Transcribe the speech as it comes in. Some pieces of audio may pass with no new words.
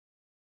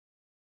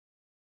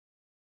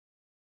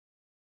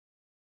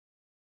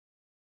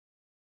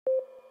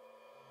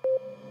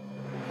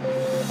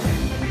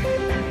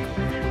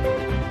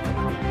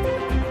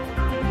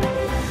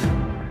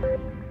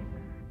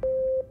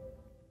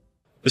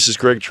This is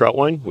Greg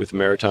Trauthwein with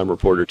Maritime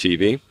Reporter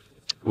TV.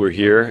 We're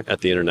here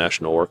at the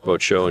International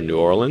Workboat Show in New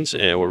Orleans,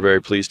 and we're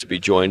very pleased to be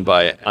joined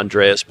by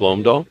Andreas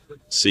Blomdahl,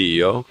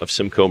 CEO of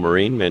Simco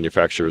Marine,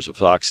 manufacturers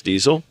of Ox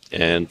Diesel.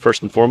 And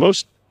first and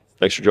foremost,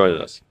 thanks for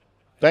joining us.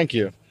 Thank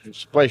you.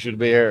 It's a pleasure to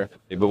be here.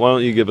 But why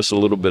don't you give us a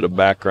little bit of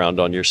background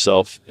on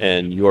yourself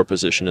and your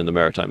position in the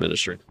maritime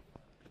industry?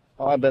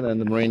 Well, I've been in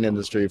the marine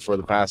industry for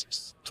the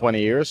past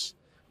 20 years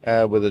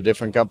with a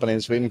different company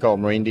in Sweden called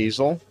Marine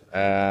Diesel.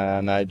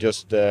 And I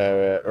just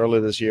earlier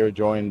this year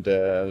joined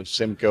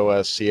Simco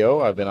as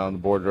CEO. I've been on the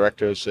board of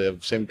directors of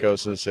Simco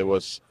since it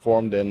was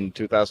formed in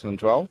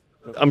 2012.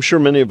 I'm sure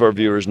many of our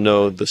viewers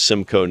know the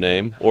Simco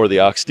name or the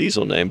Ox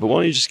Diesel name, but why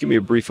don't you just give me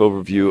a brief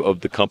overview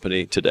of the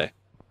company today?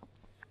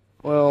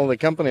 Well, the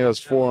company was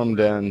formed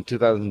in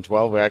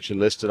 2012. We actually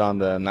listed on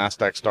the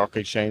Nasdaq Stock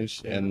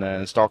Exchange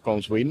in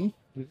Stockholm, Sweden.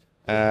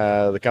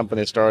 The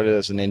company started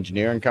as an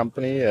engineering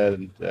company,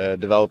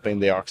 developing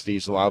the Ox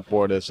Diesel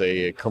outboard as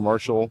a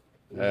commercial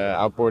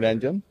outboard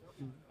engine,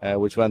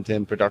 which went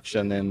in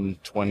production in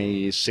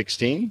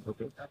 2016.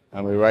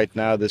 And right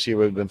now, this year,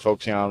 we've been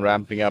focusing on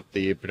ramping up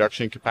the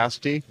production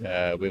capacity.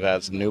 We've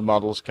had some new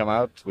models come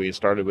out. We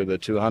started with a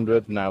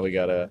 200. Now we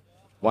got a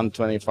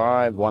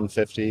 125,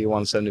 150,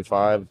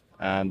 175,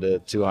 and a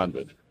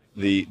 200.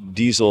 The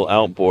diesel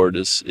outboard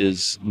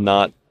is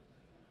not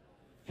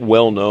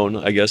well known,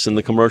 I guess, in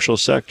the commercial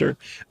sector.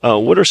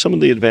 What are some of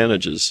the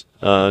advantages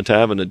to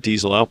having a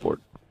diesel outboard?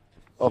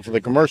 Well, for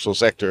the commercial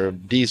sector,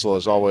 diesel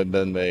has always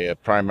been the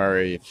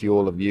primary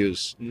fuel of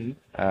use.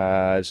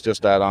 It's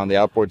just that on the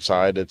outboard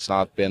side, it's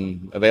not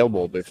been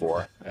available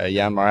before.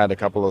 Yanmar had a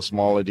couple of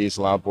smaller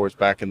diesel outboards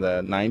back in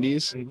the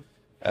 90s.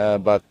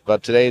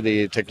 But today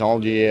the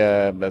technology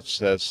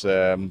has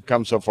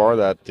come so far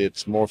that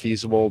it's more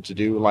feasible to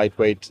do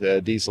lightweight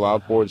diesel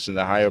outboards in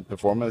the higher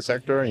performance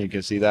sector. And you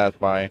can see that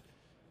by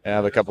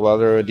have a couple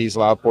other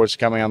diesel outboards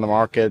coming on the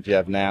market. You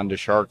have Nan the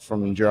Shark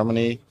from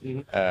Germany.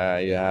 You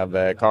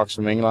have Cox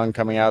from England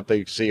coming out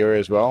this year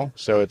as well.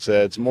 So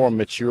it's more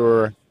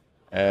mature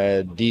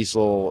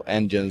diesel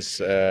engines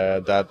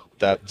that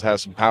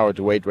has some power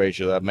to weight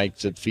ratio that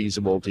makes it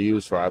feasible to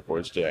use for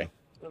outboards today.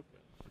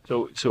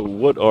 So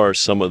what are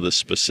some of the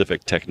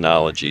specific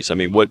technologies? I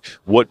mean,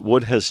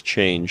 what has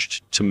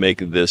changed to make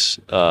this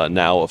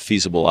now a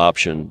feasible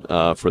option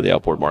for the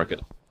outboard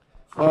market?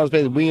 Well,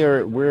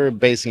 we're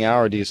basing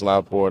our diesel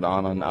outboard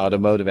on an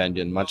automotive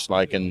engine, much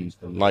like an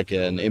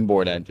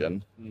inboard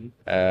engine.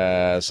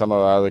 Some of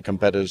our other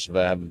competitors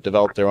have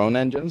developed their own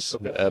engines,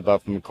 but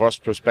from a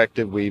cost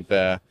perspective, we've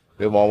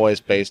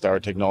always based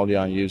our technology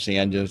on using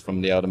engines from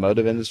the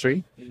automotive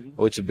industry,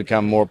 which have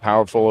become more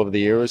powerful over the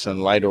years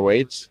and lighter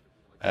weights.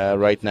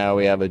 Right now,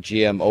 we have a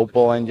GM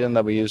Opel engine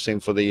that we're using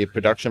for the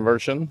production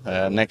version.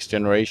 Next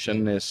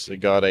generation is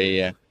got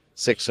a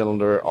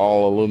 6-cylinder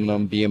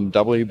all-aluminum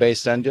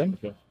BMW-based engine.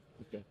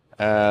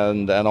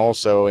 And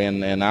also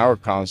in our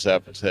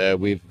concept,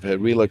 we've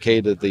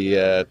relocated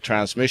the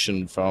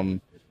transmission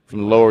from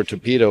lower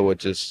torpedo,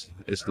 which is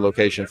the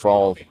location for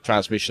all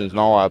transmissions and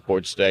all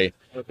outboards today,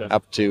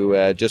 up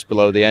to just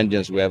below the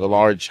engines. We have a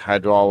large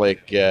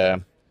hydraulic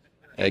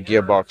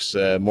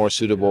gearbox more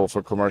suitable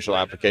for commercial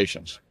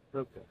applications.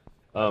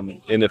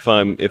 And if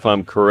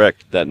I'm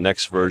correct, that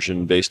next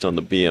version based on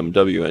the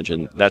BMW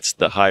engine, that's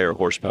the higher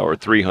horsepower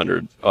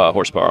 300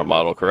 horsepower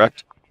model,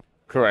 correct?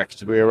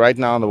 Correct. We are right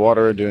now in the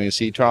water doing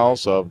sea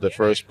trials of the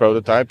first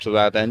prototypes of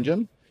that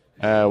engine,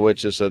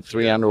 which is a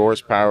 300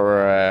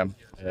 horsepower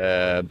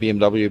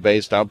BMW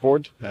based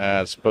outboard.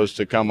 It's supposed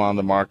to come on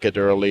the market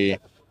early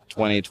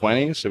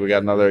 2020, so we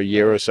got another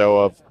year or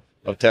so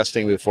of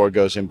testing before it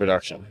goes in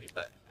production.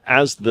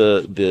 As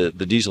the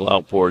diesel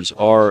outboards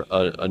are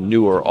a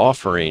newer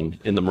offering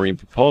in the marine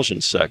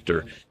propulsion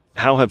sector,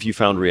 how have you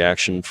found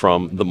reaction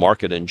from the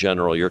market in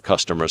general, your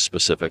customers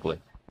specifically?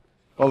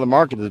 Well, the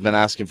market has been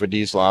asking for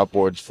diesel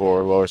outboards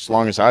for as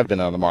long as I've been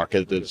on the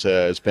market.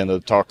 It's been the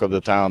talk of the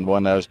town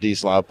when there's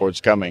diesel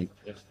outboards coming.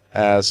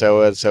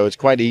 So it's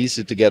quite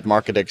easy to get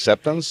market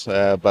acceptance,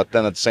 but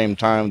then at the same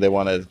time they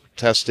want to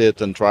test it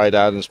and try it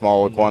out in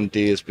smaller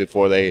quantities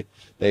before they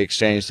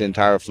exchange the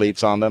entire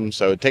fleets on them.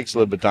 So it takes a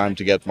little bit of time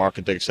to get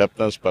market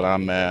acceptance, but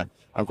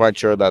I'm quite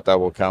sure that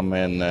will come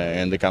in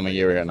the coming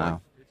year here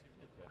now.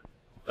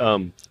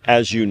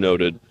 As you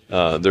noted,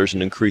 there's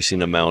an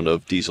increasing amount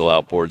of diesel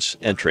outboards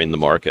entering the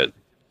market.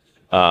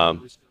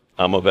 I'm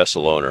a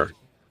vessel owner.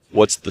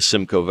 What's the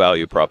Simco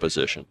value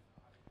proposition?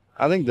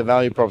 I think the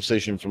value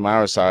proposition from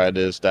our side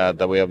is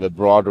that we have a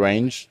broad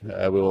range.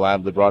 We will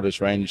have the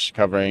broadest range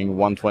covering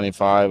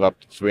 125 up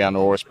to 300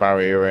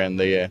 horsepower here in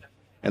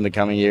the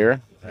coming year.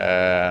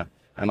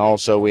 And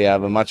also we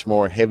have a much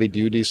more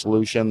heavy-duty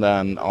solution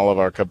than all of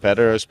our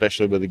competitors,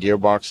 especially with the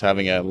gearbox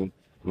having a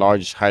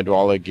large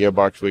hydraulic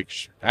gearbox,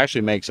 which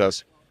actually makes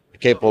us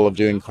capable of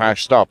doing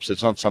crash stops.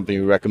 It's not something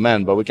we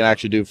recommend, but we can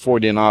actually do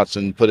 40 knots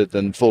and put it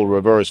in full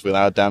reverse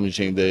without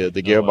damaging the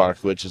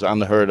gearbox, which is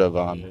unheard of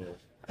on.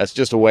 That's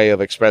just a way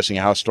of expressing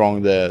how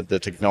strong the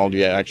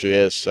technology actually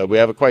is. So we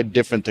have a quite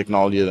different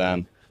technology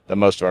than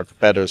most of our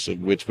competitors,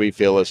 which we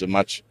feel is a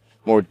much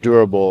more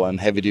durable and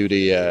heavy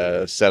duty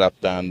setup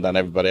than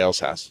everybody else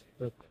has.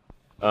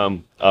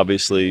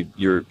 Obviously,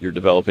 you're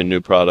developing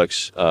new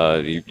products.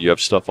 You have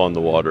stuff on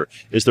the water.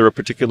 Is there a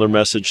particular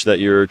message that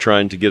you're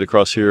trying to get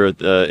across here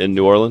in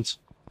New Orleans?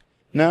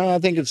 No, I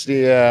think it's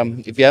the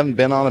if you haven't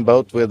been on a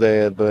boat with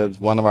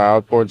one of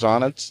our outboards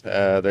on it,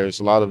 there's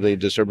a lot of the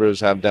distributors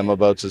have demo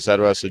boats,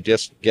 etc. So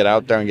just get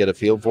out there and get a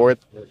feel for it.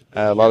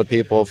 A lot of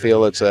people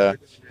feel it's an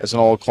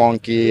old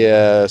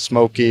clunky,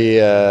 smoky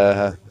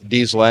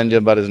diesel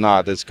engine, but it's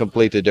not. It's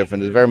completely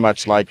different. It's very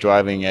much like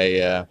driving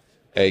a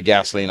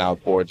gasoline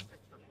outboard.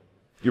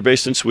 You're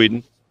based in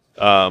Sweden.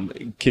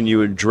 Can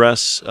you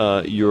address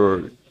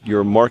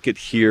your market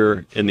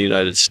here in the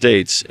United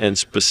States and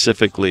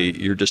specifically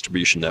your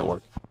distribution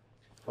network?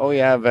 Oh, we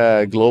have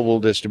a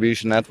global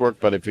distribution network,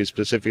 but if we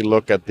specifically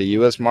look at the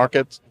U.S.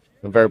 market,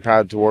 we're very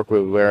proud to work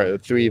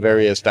with three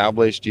very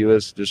established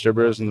U.S.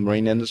 distributors in the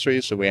marine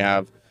industry. So we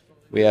have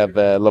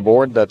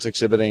Laborde that's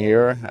exhibiting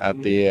here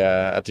at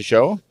the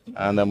show,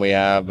 and then we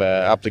have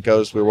up the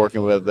coast we're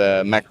working with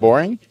Mac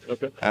Boring,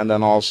 okay, and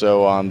then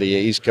also on the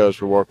East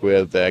Coast we work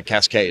with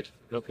Cascade.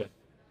 Okay.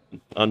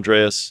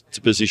 Andreas, it's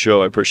a busy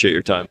show. I appreciate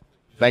your time.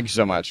 Thank you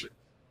so much.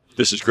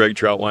 This is Greg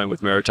Trauthwein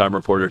with Maritime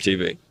Reporter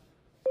TV.